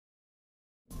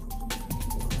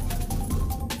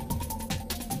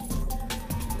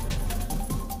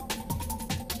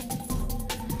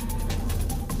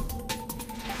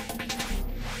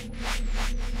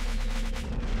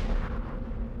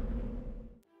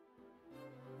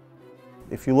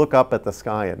If you look up at the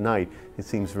sky at night, it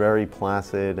seems very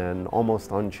placid and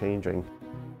almost unchanging.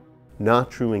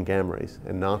 Not true in gamma rays,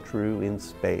 and not true in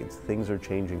spades. Things are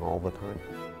changing all the time.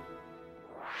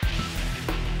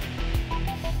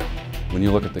 When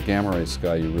you look at the gamma ray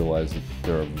sky, you realize that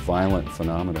there are violent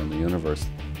phenomena in the universe.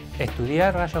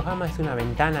 Estudiar rayos gamma es una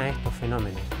ventana a estos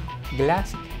fenómenos.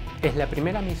 GLAST es la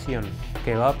primera misión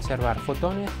que va a observar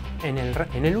fotones en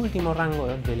el último rango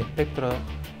del espectro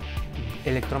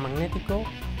electromagnético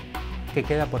que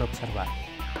queda por observar.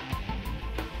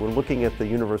 We're looking at the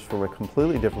universe from a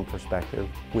completely different perspective.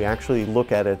 We actually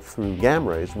look at it through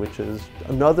gamma rays, which is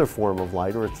another form of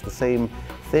light, or it's the same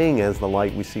thing as the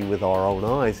light we see with our own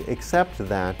eyes, except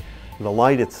that the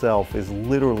light itself is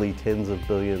literally tens of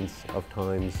billions of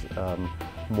times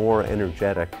more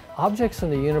energetic. Objects in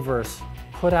the universe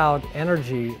put out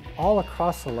energy all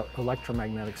across the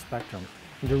electromagnetic spectrum.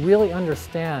 And to really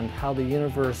understand how the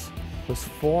universe was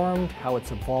formed, how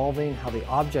it's evolving, how the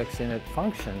objects in it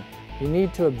function, you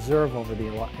need to observe over the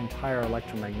entire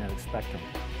electromagnetic spectrum.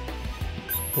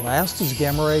 GLAST is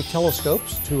gamma ray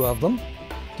telescopes, 2 of them,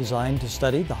 designed to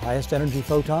study the highest energy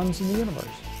photons in the universe.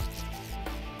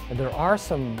 And there are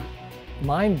some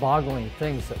mind-boggling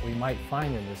things that we might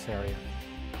find in this area.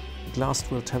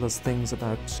 GLAST will tell us things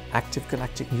about active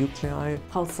galactic nuclei,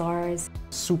 pulsars,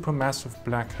 supermassive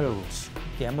black holes,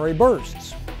 gamma ray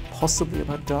bursts, possibly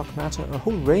about dark matter, a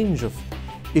whole range of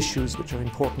issues which are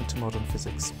important to modern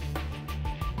physics.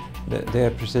 Det är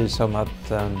precis som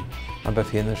att man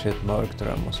befinner sig i ett mörkt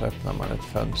rum och så öppnar man ett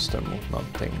fönster mot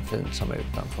någonting fint som är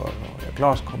utanför. Och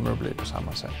glas kommer att bli på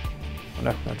samma sätt. Man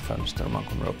öppnar ett fönster och man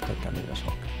kommer att upptäcka nya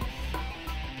saker.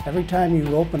 Every time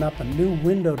you open up a new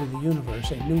window to the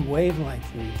universe, a new wavelength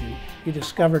region, you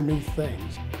discover new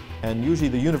things. And usually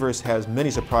the universe has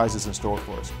many surprises in store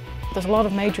for us. There's a lot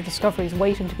of major discoveries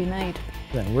waiting to be made.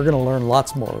 Then we're going to learn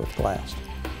lots more with GLAST.